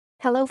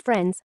Hello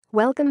friends,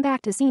 welcome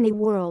back to Cini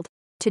World.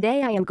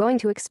 Today I am going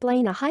to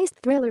explain a heist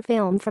thriller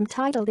film from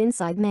titled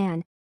Inside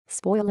Man.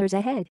 Spoilers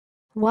ahead.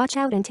 Watch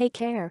out and take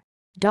care.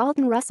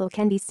 Dalton Russell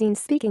can be seen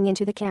speaking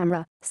into the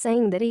camera,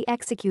 saying that he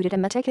executed a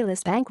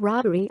meticulous bank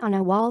robbery on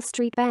a Wall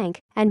Street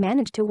bank and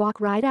managed to walk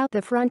right out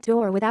the front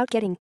door without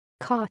getting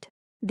caught.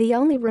 The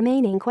only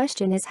remaining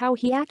question is how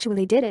he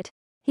actually did it.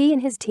 He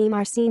and his team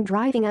are seen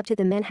driving up to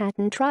the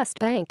Manhattan Trust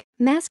Bank,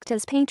 masked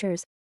as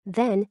painters.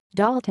 Then,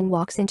 Dalton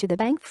walks into the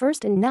bank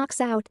first and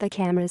knocks out the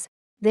cameras.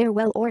 Their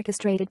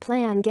well-orchestrated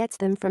plan gets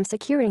them from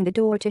securing the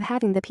door to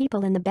having the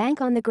people in the bank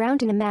on the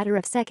ground in a matter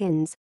of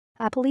seconds.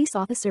 A police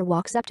officer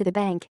walks up to the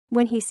bank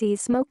when he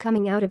sees smoke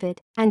coming out of it,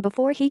 and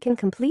before he can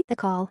complete the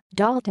call,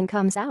 Dalton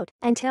comes out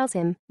and tells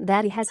him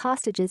that he has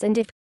hostages and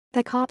if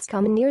the cops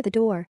come near the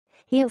door,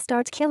 he'll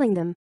start killing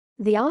them.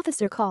 The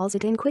officer calls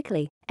it in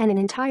quickly, and an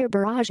entire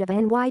barrage of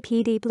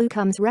NYPD Blue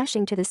comes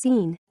rushing to the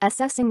scene,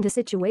 assessing the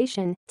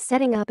situation,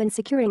 setting up and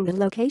securing the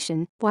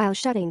location, while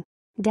shutting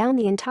down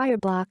the entire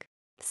block.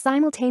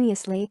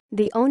 Simultaneously,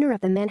 the owner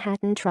of the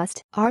Manhattan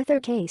Trust, Arthur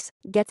Case,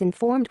 gets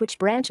informed which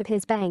branch of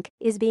his bank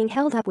is being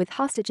held up with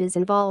hostages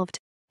involved.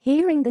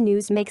 Hearing the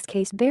news makes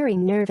Case very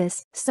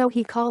nervous, so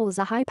he calls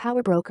a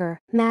high-power broker,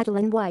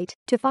 Madeline White,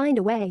 to find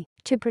a way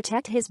to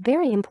protect his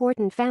very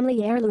important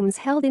family heirlooms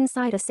held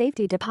inside a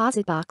safety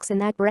deposit box in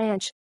that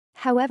branch.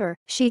 However,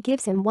 she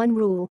gives him one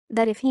rule,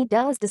 that if he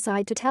does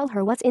decide to tell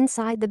her what's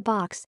inside the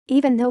box,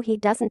 even though he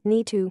doesn't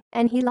need to,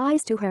 and he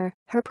lies to her,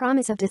 her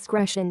promise of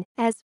discretion,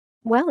 as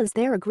well as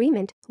their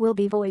agreement, will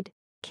be void.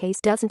 Case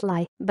doesn't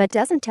lie, but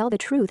doesn't tell the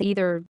truth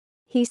either.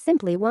 He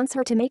simply wants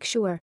her to make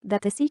sure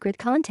that the secret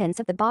contents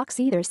of the box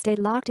either stay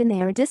locked in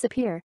there or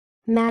disappear.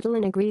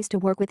 Madeline agrees to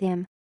work with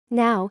him.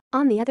 Now,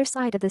 on the other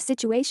side of the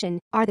situation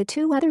are the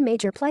two other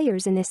major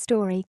players in this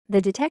story,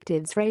 the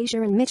detectives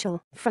Fraser and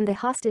Mitchell, from the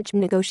hostage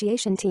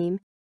negotiation team.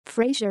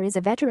 Fraser is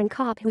a veteran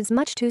cop who's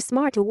much too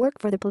smart to work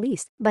for the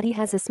police, but he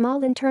has a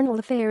small internal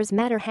affairs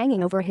matter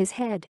hanging over his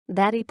head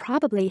that he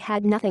probably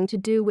had nothing to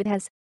do with,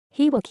 as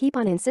he will keep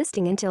on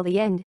insisting until the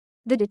end.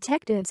 The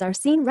detectives are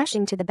seen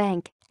rushing to the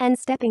bank and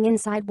stepping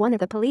inside one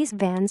of the police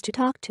vans to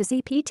talk to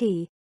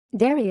CPT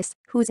Darius,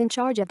 who's in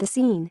charge of the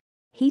scene.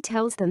 He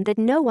tells them that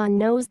no one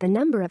knows the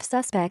number of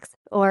suspects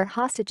or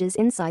hostages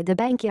inside the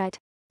bank yet.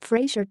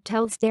 Fraser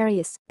tells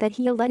Darius that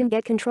he'll let him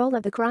get control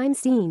of the crime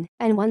scene,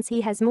 and once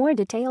he has more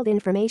detailed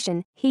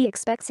information, he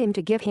expects him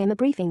to give him a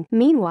briefing.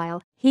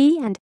 Meanwhile,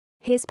 he and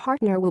his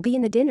partner will be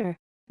in the dinner.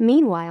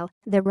 Meanwhile,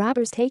 the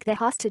robbers take the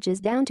hostages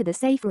down to the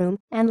safe room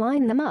and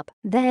line them up,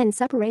 then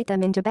separate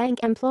them into bank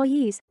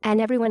employees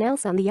and everyone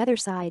else on the other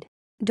side.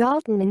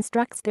 Dalton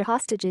instructs the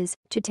hostages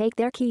to take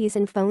their keys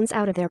and phones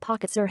out of their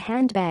pockets or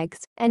handbags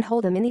and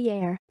hold them in the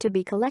air to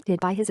be collected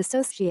by his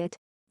associate.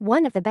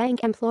 One of the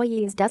bank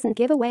employees doesn't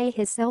give away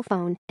his cell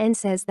phone and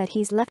says that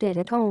he's left it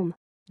at home.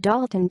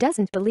 Dalton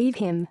doesn't believe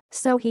him,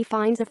 so he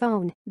finds a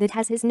phone that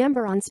has his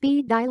number on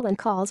speed dial and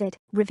calls it,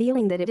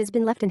 revealing that it has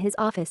been left in his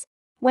office.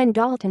 When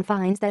Dalton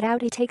finds that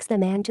out, he takes the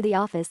man to the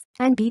office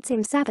and beats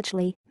him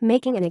savagely,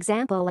 making an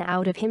example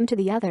out of him to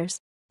the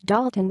others.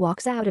 Dalton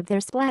walks out of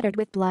there splattered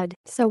with blood,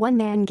 so one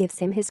man gives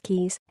him his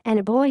keys, and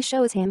a boy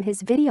shows him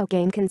his video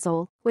game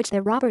console, which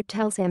the robber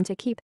tells him to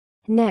keep.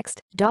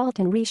 Next,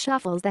 Dalton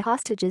reshuffles the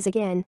hostages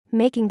again,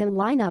 making them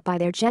line up by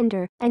their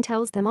gender, and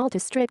tells them all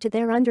to strip to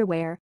their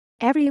underwear.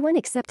 Everyone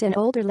except an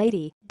older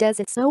lady does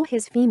it, so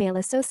his female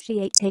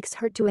associate takes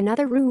her to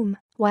another room,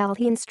 while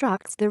he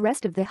instructs the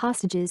rest of the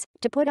hostages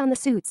to put on the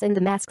suits and the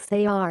masks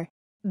they are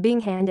being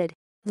handed.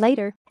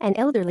 Later, an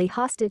elderly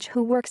hostage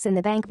who works in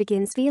the bank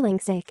begins feeling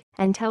sick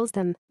and tells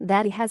them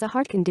that he has a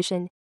heart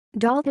condition.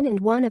 Dalton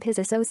and one of his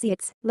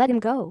associates let him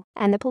go,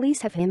 and the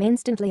police have him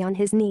instantly on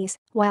his knees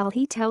while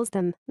he tells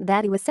them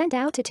that he was sent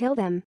out to tell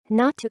them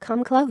not to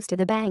come close to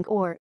the bank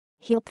or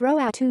he'll throw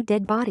out two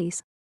dead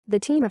bodies. The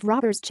team of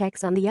robbers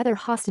checks on the other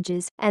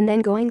hostages and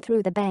then going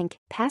through the bank,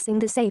 passing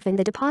the safe and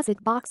the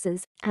deposit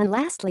boxes, and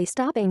lastly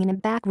stopping in a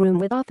back room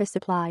with office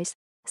supplies.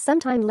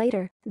 Sometime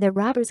later, the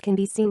robbers can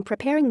be seen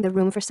preparing the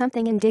room for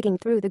something and digging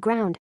through the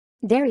ground.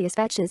 Darius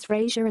fetches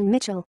Fraser and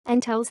Mitchell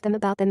and tells them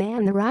about the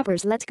man the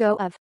robbers let go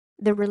of.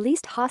 The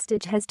released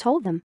hostage has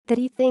told them that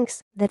he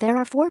thinks that there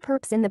are 4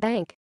 perps in the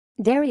bank.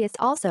 Darius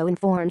also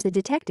informs the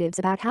detectives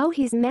about how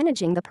he's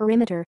managing the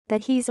perimeter,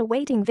 that he's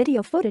awaiting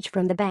video footage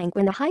from the bank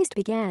when the heist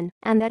began,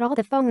 and that all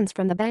the phones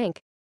from the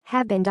bank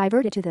have been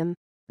diverted to them.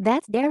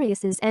 That's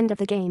Darius's end of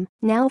the game.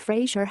 Now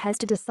Fraser has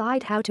to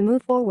decide how to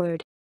move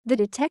forward. The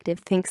detective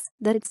thinks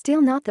that it's still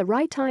not the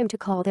right time to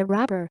call the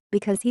robber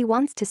because he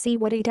wants to see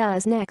what he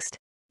does next.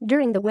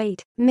 During the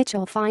wait,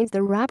 Mitchell finds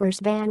the robber's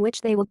van,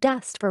 which they will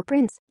dust for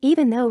prints,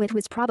 even though it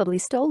was probably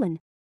stolen.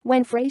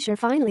 When Fraser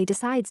finally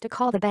decides to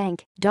call the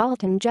bank,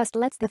 Dalton just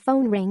lets the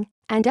phone ring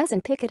and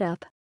doesn't pick it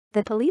up.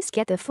 The police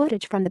get the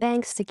footage from the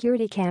bank's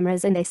security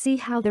cameras and they see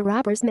how the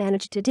robbers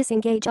managed to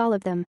disengage all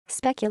of them,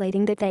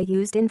 speculating that they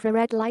used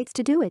infrared lights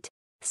to do it.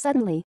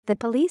 Suddenly, the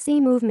police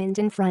see movement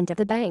in front of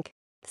the bank.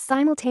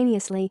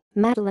 Simultaneously,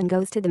 Madeline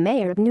goes to the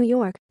mayor of New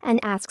York and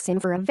asks him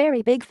for a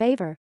very big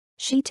favor.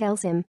 She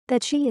tells him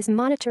that she is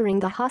monitoring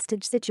the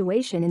hostage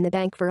situation in the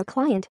bank for a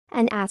client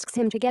and asks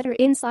him to get her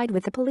inside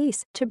with the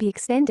police to be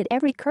extended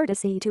every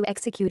courtesy to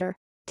execute her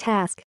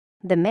task.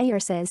 The mayor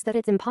says that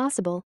it's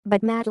impossible,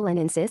 but Madeline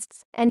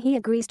insists, and he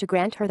agrees to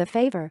grant her the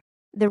favor.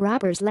 The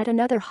robbers let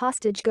another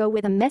hostage go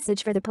with a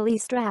message for the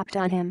police strapped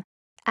on him.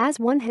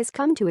 As one has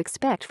come to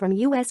expect from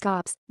US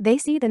cops, they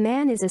see the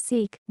man is a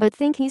Sikh but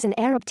think he's an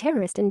Arab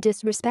terrorist and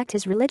disrespect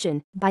his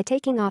religion by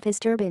taking off his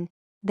turban.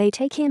 They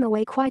take him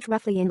away quite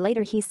roughly and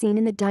later he's seen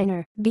in the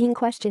diner, being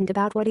questioned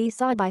about what he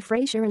saw by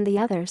Fraser and the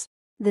others.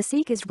 The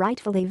Sikh is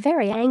rightfully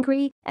very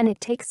angry, and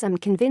it takes some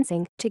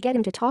convincing to get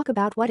him to talk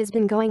about what has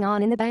been going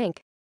on in the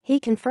bank.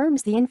 He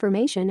confirms the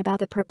information about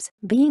the perps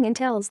being and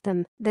tells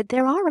them that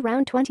there are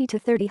around 20 to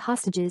 30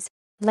 hostages.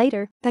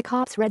 Later, the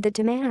cops read the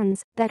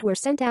demands that were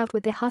sent out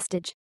with the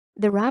hostage.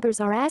 The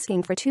robbers are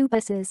asking for 2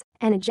 buses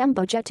and a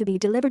jumbo jet to be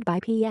delivered by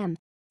PM.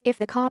 If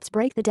the cops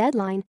break the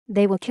deadline,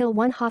 they will kill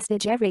 1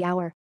 hostage every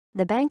hour.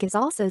 The bank is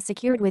also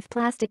secured with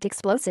plastic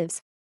explosives.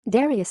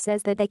 Darius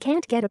says that they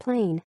can't get a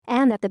plane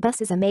and that the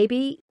bus is a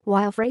maybe,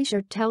 while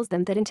Fraser tells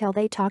them that until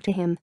they talk to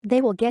him,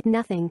 they will get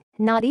nothing,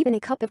 not even a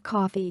cup of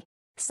coffee.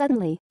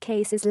 Suddenly,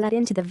 Case is let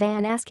into the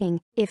van asking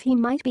if he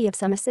might be of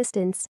some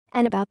assistance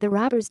and about the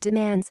robbers'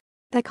 demands.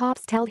 The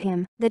cops tell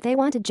him that they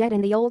want a jet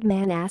and the old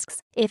man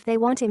asks if they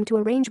want him to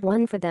arrange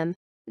one for them.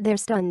 They're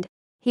stunned.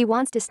 He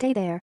wants to stay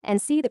there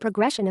and see the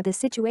progression of the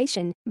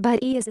situation,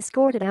 but he is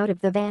escorted out of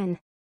the van.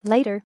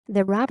 Later,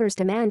 the robbers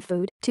demand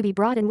food to be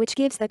brought in, which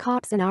gives the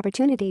cops an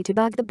opportunity to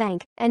bug the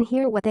bank and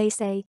hear what they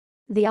say.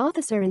 The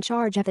officer in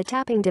charge of the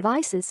tapping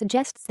devices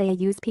suggests they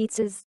use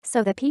pizzas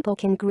so that people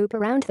can group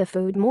around the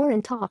food more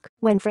and talk.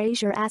 When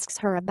Fraser asks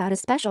her about a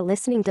special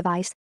listening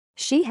device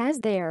she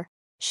has there,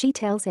 she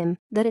tells him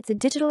that it's a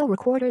digital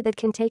recorder that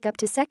can take up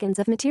to seconds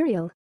of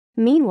material.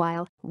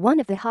 Meanwhile,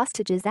 one of the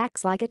hostages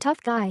acts like a tough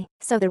guy,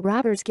 so the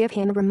robbers give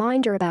him a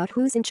reminder about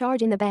who's in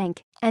charge in the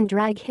bank and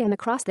drag him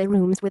across the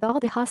rooms with all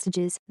the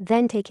hostages,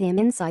 then take him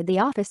inside the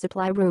office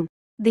supply room.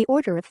 The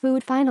order of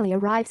food finally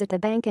arrives at the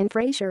bank and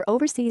Fraser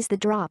oversees the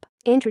drop,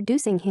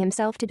 introducing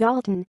himself to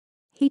Dalton.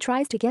 He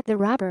tries to get the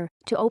robber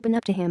to open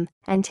up to him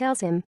and tells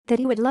him that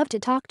he would love to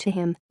talk to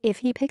him if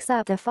he picks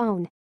up the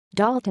phone.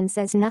 Dalton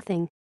says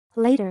nothing.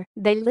 Later,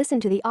 they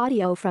listen to the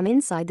audio from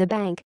inside the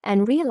bank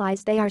and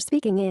realize they are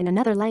speaking in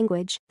another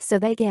language, so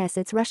they guess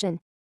it's Russian.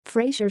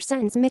 Fraser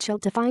sends Mitchell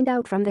to find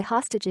out from the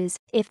hostages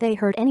if they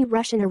heard any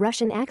Russian or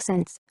Russian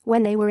accents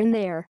when they were in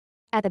there.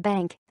 At the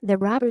bank, the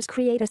robbers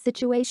create a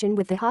situation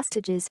with the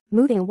hostages,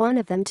 moving one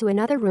of them to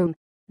another room.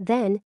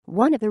 Then,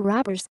 one of the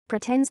robbers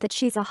pretends that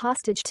she's a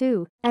hostage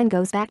too and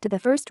goes back to the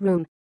first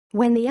room.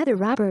 When the other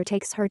robber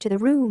takes her to the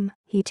room,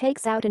 he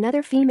takes out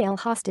another female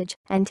hostage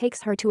and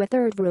takes her to a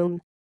third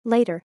room.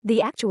 Later,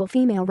 the actual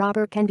female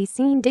robber can be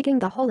seen digging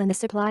the hole in the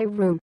supply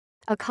room.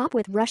 A cop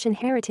with Russian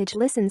heritage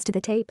listens to the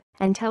tape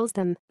and tells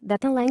them that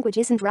the language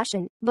isn't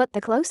Russian, but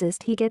the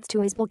closest he gets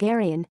to is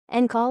Bulgarian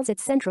and calls it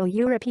Central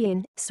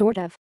European, sort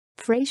of.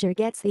 Fraser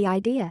gets the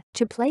idea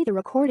to play the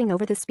recording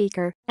over the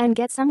speaker and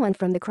get someone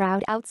from the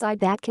crowd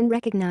outside that can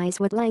recognize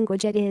what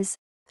language it is.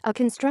 A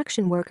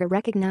construction worker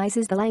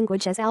recognizes the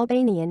language as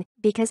Albanian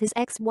because his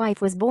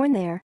ex-wife was born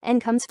there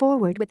and comes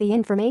forward with the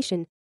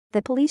information.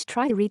 The police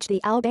try to reach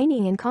the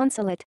Albanian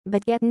consulate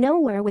but get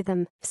nowhere with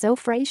them, so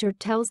Fraser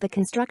tells the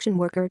construction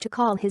worker to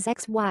call his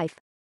ex-wife.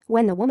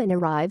 When the woman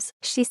arrives,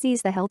 she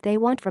sees the help they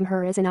want from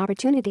her as an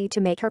opportunity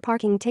to make her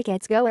parking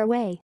tickets go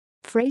away.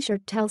 Fraser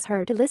tells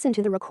her to listen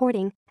to the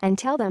recording and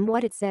tell them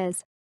what it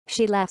says.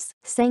 She laughs,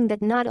 saying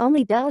that not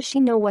only does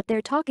she know what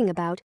they're talking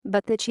about,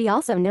 but that she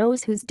also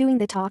knows who's doing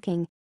the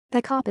talking.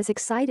 The cop is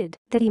excited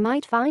that he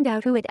might find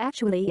out who it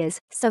actually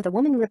is, so the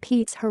woman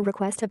repeats her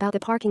request about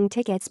the parking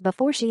tickets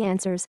before she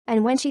answers,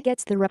 and when she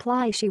gets the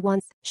reply she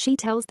wants, she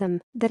tells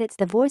them that it's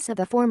the voice of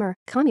the former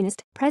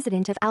communist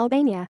president of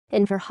Albania,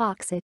 Enver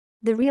Hoxha.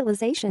 The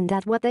realization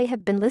that what they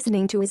have been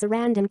listening to is a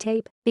random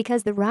tape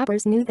because the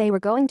robbers knew they were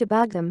going to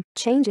bug them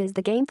changes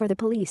the game for the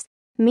police.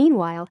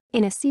 Meanwhile,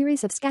 in a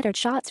series of scattered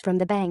shots from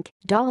the bank,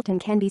 Dalton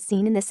can be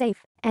seen in the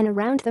safe and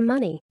around the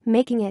money,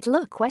 making it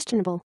look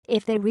questionable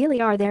if they really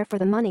are there for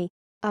the money.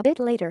 A bit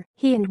later,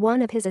 he and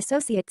one of his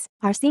associates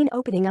are seen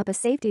opening up a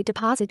safety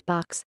deposit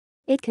box.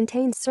 It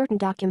contains certain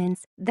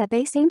documents that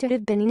they seem to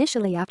have been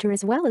initially after,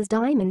 as well as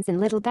diamonds in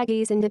little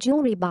baggies in the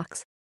jewelry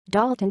box.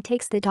 Dalton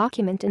takes the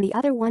document and the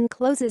other one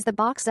closes the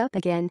box up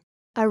again.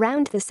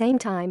 Around the same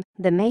time,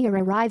 the mayor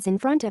arrives in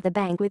front of the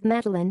bank with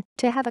Madeline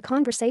to have a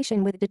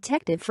conversation with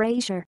Detective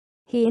Fraser.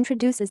 He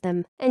introduces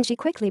them, and she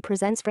quickly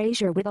presents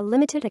Fraser with a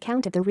limited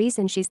account of the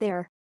reason she's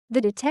there. The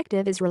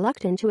detective is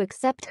reluctant to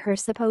accept her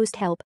supposed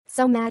help,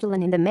 so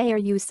Madeline and the mayor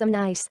use some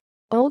nice,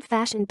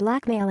 old-fashioned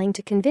blackmailing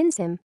to convince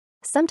him.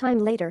 Sometime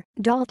later,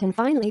 Dalton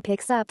finally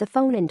picks up the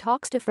phone and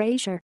talks to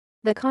Fraser.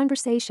 The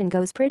conversation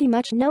goes pretty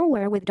much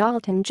nowhere, with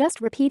Dalton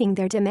just repeating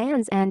their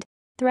demands and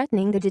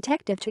threatening the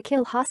detective to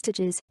kill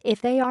hostages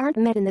if they aren't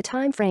met in the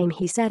time frame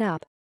he set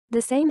up.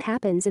 The same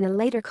happens in a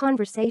later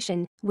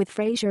conversation, with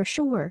Fraser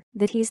sure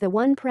that he's the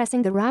one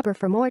pressing the robber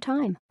for more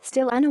time,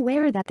 still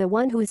unaware that the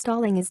one who's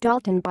stalling is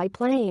Dalton by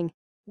playing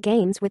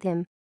games with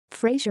him.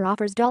 Fraser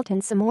offers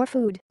Dalton some more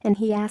food and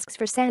he asks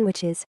for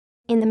sandwiches.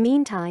 In the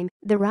meantime,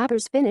 the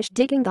robbers finish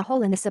digging the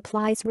hole in the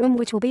supplies room,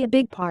 which will be a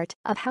big part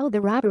of how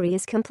the robbery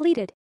is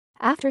completed.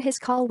 After his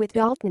call with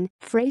Dalton,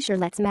 Fraser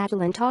lets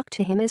Madeline talk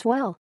to him as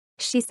well.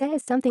 She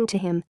says something to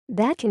him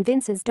that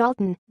convinces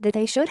Dalton that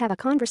they should have a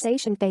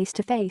conversation face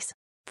to face.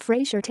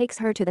 Fraser takes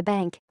her to the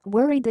bank,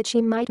 worried that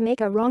she might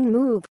make a wrong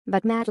move,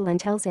 but Madeline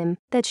tells him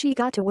that she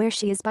got to where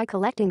she is by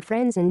collecting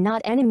friends and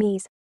not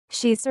enemies.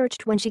 She's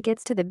searched when she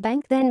gets to the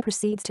bank, then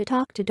proceeds to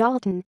talk to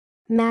Dalton.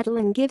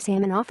 Madeline gives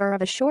him an offer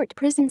of a short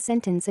prison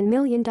sentence and $1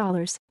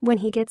 million when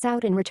he gets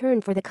out in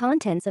return for the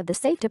contents of the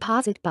safe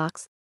deposit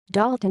box.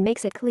 Dalton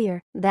makes it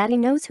clear that he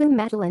knows who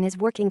Madeline is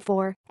working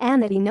for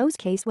and that he knows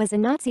Case was a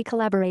Nazi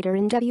collaborator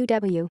in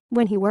WW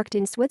when he worked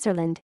in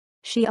Switzerland.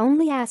 She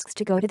only asks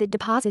to go to the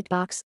deposit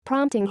box,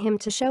 prompting him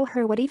to show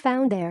her what he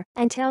found there,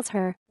 and tells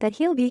her that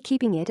he'll be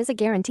keeping it as a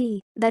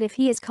guarantee that if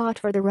he is caught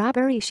for the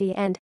robbery, she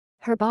and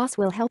her boss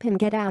will help him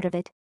get out of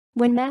it.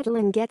 When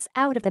Madeline gets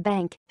out of the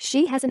bank,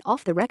 she has an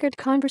off-the-record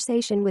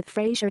conversation with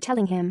Fraser,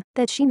 telling him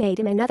that she made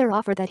him another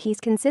offer that he's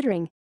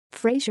considering.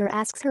 Fraser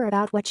asks her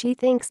about what she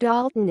thinks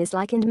Dalton is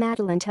like, and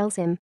Madeline tells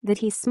him that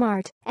he's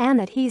smart and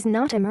that he's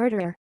not a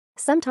murderer.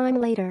 Sometime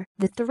later,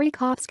 the three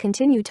cops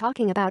continue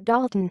talking about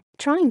Dalton,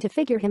 trying to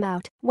figure him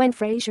out, when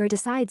Fraser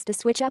decides to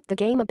switch up the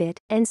game a bit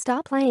and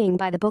stop playing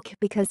by the book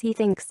because he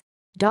thinks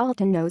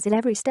Dalton knows at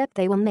every step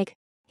they will make.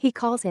 He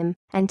calls him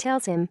and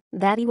tells him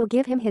that he will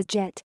give him his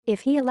jet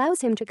if he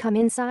allows him to come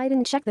inside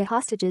and check the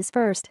hostages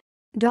first.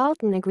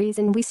 Dalton agrees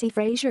and we see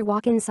Fraser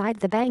walk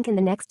inside the bank in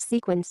the next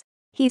sequence.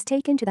 He's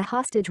taken to the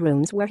hostage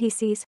rooms where he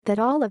sees that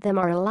all of them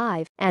are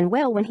alive and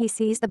well when he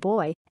sees the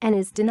boy and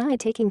is denied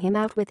taking him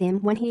out with him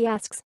when he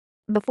asks.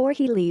 Before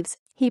he leaves,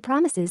 he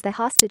promises the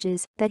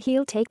hostages that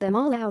he'll take them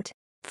all out.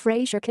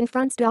 Fraser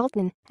confronts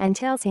Dalton and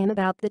tells him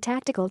about the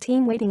tactical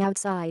team waiting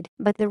outside,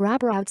 but the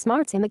robber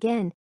outsmarts him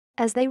again.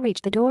 As they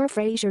reach the door,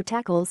 Fraser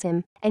tackles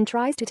him and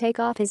tries to take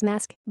off his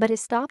mask but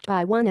is stopped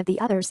by one of the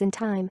others in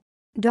time.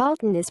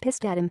 Dalton is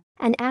pissed at him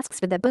and asks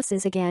for the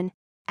buses again.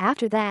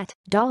 After that,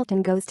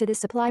 Dalton goes to the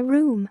supply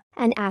room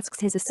and asks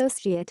his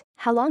associate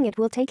how long it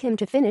will take him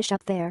to finish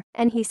up there,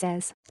 and he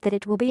says that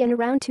it will be in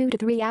around 2 to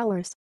 3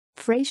 hours.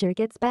 Fraser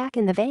gets back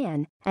in the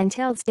van and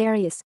tells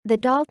Darius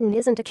that Dalton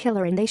isn't a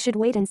killer and they should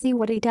wait and see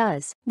what he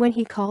does when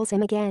he calls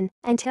him again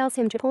and tells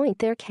him to point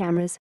their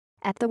cameras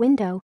at the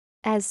window.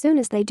 As soon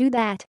as they do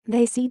that,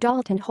 they see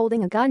Dalton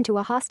holding a gun to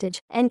a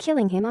hostage and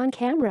killing him on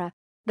camera.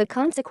 The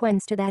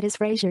consequence to that is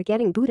Fraser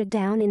getting booted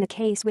down in the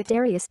case, with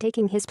Darius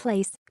taking his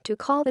place to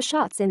call the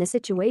shots in the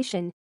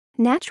situation.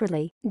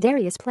 Naturally,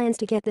 Darius plans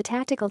to get the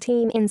tactical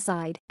team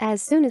inside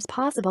as soon as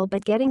possible,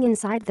 but getting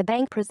inside the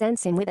bank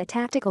presents him with a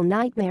tactical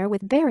nightmare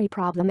with very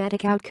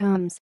problematic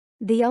outcomes.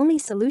 The only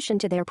solution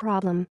to their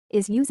problem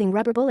is using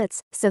rubber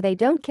bullets so they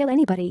don't kill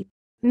anybody.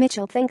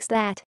 Mitchell thinks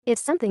that if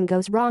something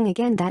goes wrong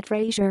again that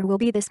Fraser will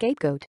be the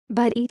scapegoat,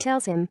 but he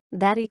tells him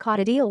that he caught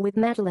a deal with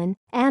Madeline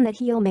and that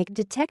he'll make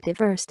detective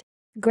first.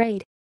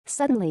 Great.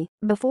 Suddenly,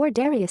 before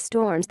Darius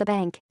storms the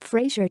bank,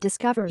 Fraser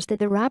discovers that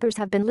the robbers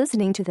have been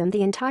listening to them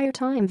the entire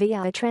time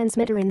via a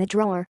transmitter in the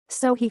drawer,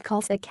 so he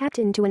calls the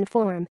captain to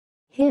inform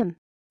him.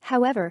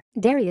 However,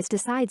 Darius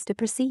decides to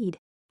proceed.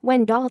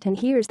 When Dalton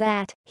hears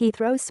that, he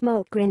throws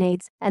smoke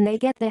grenades and they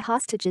get the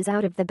hostages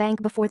out of the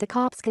bank before the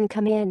cops can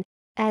come in.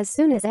 As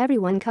soon as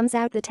everyone comes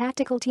out, the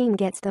tactical team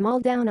gets them all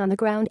down on the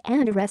ground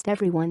and arrest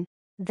everyone.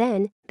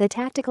 Then, the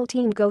tactical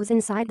team goes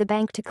inside the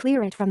bank to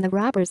clear it from the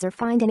robbers or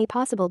find any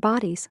possible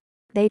bodies.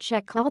 They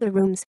check all the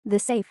rooms, the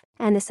safe,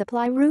 and the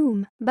supply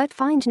room, but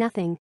find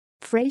nothing.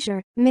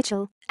 Fraser,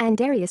 Mitchell, and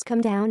Darius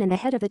come down and the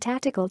head of the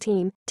tactical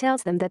team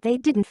tells them that they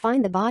didn't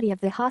find the body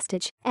of the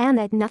hostage and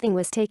that nothing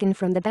was taken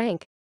from the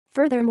bank.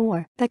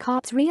 Furthermore, the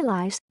cops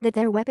realize that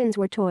their weapons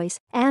were toys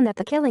and that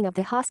the killing of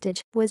the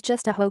hostage was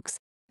just a hoax.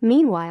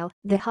 Meanwhile,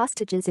 the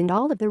hostages and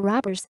all of the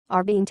robbers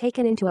are being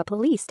taken into a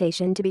police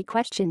station to be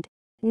questioned.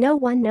 No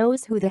one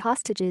knows who the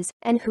hostages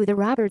and who the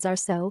robbers are,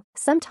 so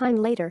sometime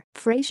later,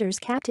 Fraser's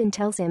captain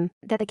tells him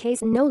that the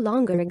case no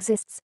longer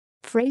exists.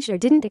 Fraser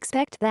didn't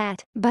expect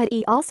that, but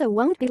he also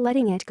won't be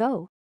letting it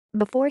go.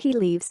 Before he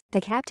leaves,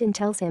 the captain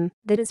tells him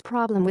that his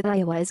problem with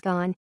Iowa is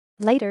gone.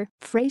 Later,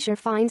 Fraser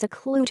finds a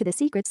clue to the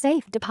secret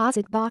safe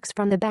deposit box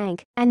from the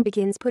bank and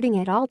begins putting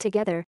it all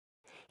together.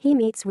 He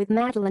meets with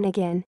Madeline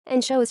again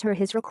and shows her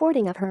his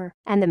recording of her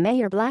and the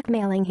mayor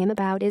blackmailing him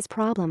about his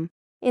problem.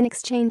 In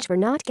exchange for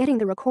not getting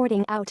the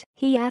recording out,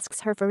 he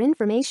asks her for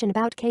information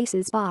about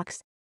Case's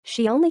box.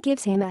 She only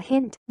gives him a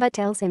hint but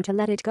tells him to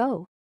let it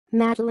go.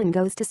 Madeline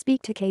goes to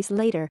speak to Case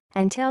later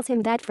and tells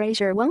him that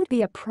Fraser won't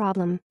be a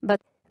problem,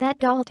 but that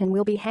Dalton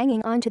will be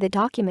hanging on to the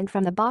document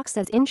from the box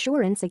as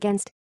insurance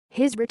against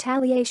his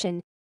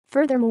retaliation.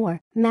 Furthermore,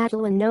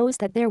 Madeline knows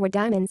that there were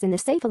diamonds in the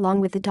safe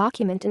along with the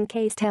document, and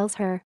Case tells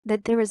her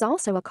that there is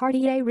also a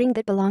Cartier ring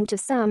that belonged to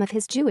some of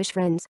his Jewish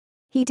friends.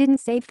 He didn't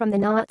save from the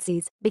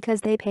Nazis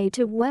because they paid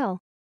too well.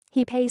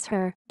 He pays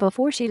her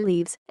before she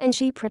leaves and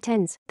she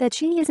pretends that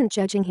she isn't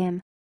judging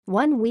him.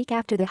 1 week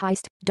after the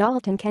heist,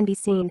 Dalton can be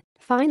seen,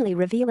 finally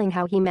revealing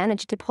how he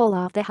managed to pull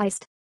off the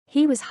heist.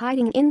 He was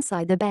hiding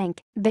inside the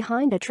bank,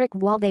 behind a trick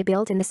wall they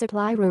built in the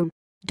supply room.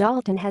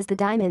 Dalton has the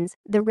diamonds,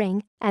 the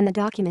ring, and the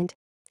document.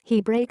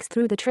 He breaks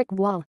through the trick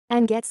wall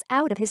and gets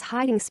out of his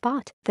hiding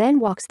spot, then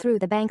walks through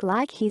the bank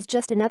like he's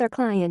just another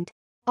client.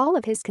 All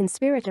of his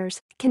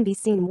conspirators can be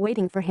seen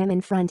waiting for him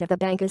in front of the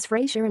bank as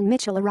Fraser and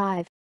Mitchell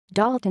arrive.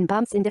 Dalton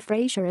bumps into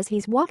Fraser as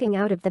he's walking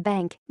out of the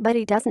bank, but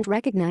he doesn't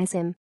recognize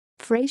him.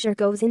 Fraser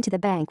goes into the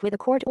bank with a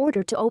court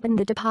order to open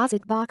the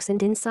deposit box,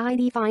 and inside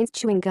he finds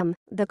chewing gum,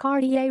 the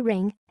Cartier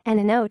ring, and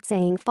a note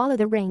saying "follow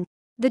the ring."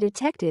 The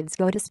detectives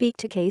go to speak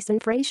to Case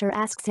and Fraser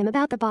asks him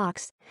about the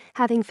box,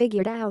 having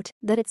figured out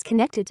that it's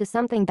connected to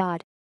something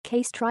bad.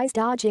 Case tries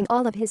dodging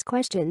all of his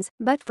questions,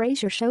 but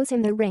Fraser shows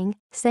him the ring,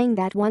 saying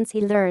that once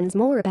he learns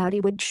more about it,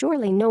 he would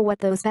surely know what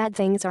those bad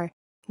things are.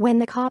 When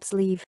the cops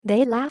leave,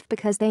 they laugh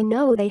because they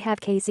know they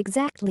have Case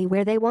exactly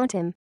where they want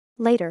him.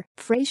 Later,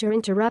 Fraser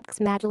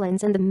interrupts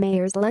Madeline's and the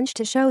mayor's lunch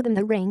to show them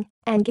the ring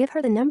and give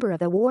her the number of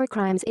the War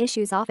Crimes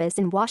Issues office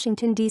in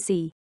Washington,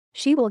 D.C.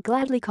 She will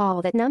gladly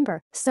call that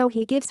number, so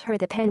he gives her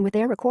the pen with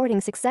their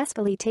recording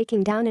successfully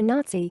taking down a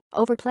Nazi,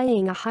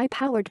 overplaying a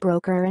high-powered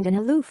broker and an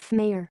aloof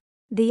mayor.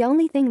 The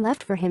only thing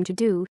left for him to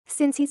do,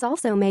 since he's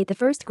also made the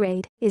first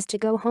grade, is to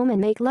go home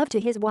and make love to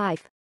his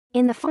wife.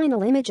 In the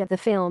final image of the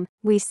film,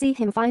 we see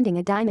him finding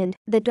a diamond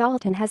that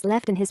Dalton has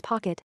left in his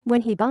pocket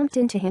when he bumped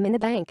into him in the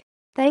bank.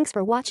 Thanks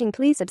for watching.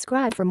 Please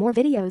subscribe for more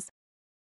videos.